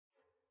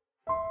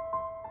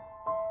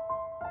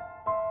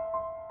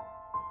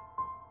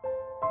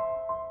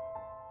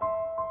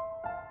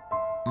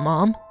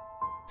"Mom,"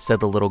 said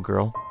the little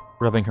girl,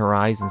 rubbing her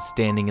eyes and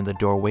standing in the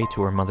doorway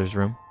to her mother's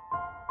room.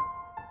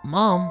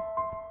 "Mom,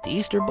 the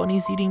Easter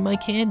Bunny's eating my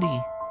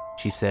candy,"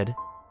 she said.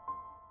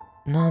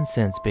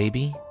 "Nonsense,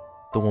 baby,"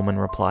 the woman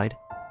replied.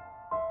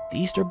 "The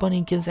Easter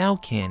Bunny gives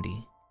out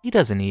candy. He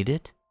doesn't eat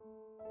it."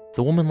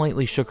 The woman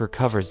lightly shook her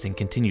covers and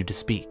continued to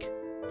speak,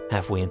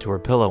 halfway into her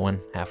pillow and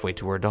halfway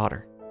to her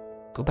daughter.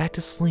 "Go back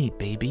to sleep,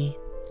 baby."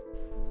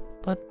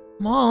 "But,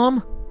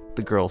 Mom,"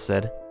 the girl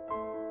said,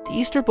 "the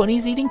Easter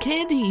Bunny's eating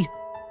candy."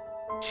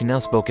 She now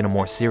spoke in a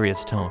more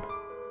serious tone,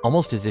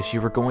 almost as if she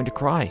were going to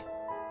cry.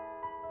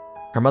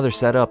 Her mother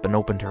sat up and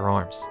opened her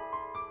arms.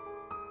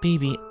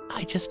 "Baby,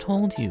 I just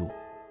told you.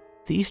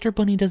 The Easter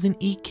Bunny doesn't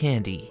eat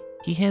candy.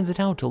 He hands it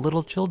out to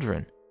little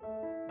children.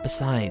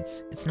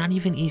 Besides, it's not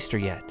even Easter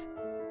yet.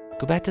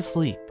 Go back to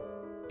sleep,"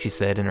 she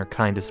said in her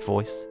kindest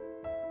voice.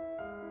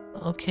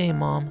 "Okay,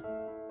 Mom."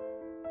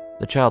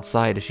 The child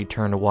sighed as she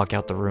turned to walk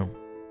out the room.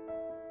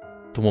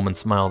 The woman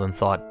smiled and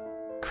thought,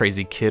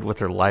 "Crazy kid with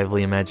her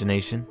lively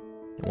imagination,"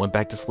 and went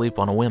back to sleep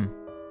on a whim.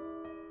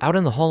 Out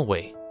in the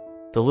hallway,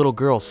 the little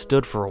girl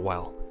stood for a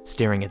while,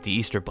 staring at the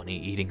Easter Bunny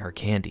eating her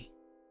candy.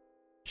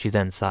 She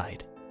then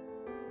sighed.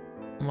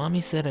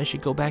 "Mommy said I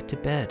should go back to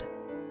bed."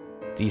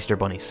 The Easter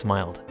Bunny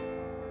smiled.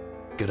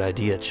 "Good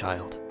idea,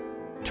 child.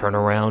 Turn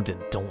around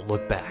and don't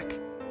look back."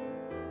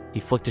 He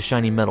flicked a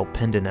shiny metal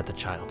pendant at the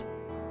child.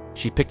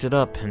 She picked it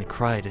up and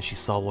cried as she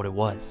saw what it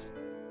was.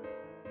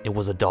 It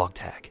was a dog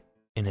tag,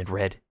 and it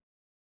read,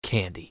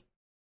 "Candy."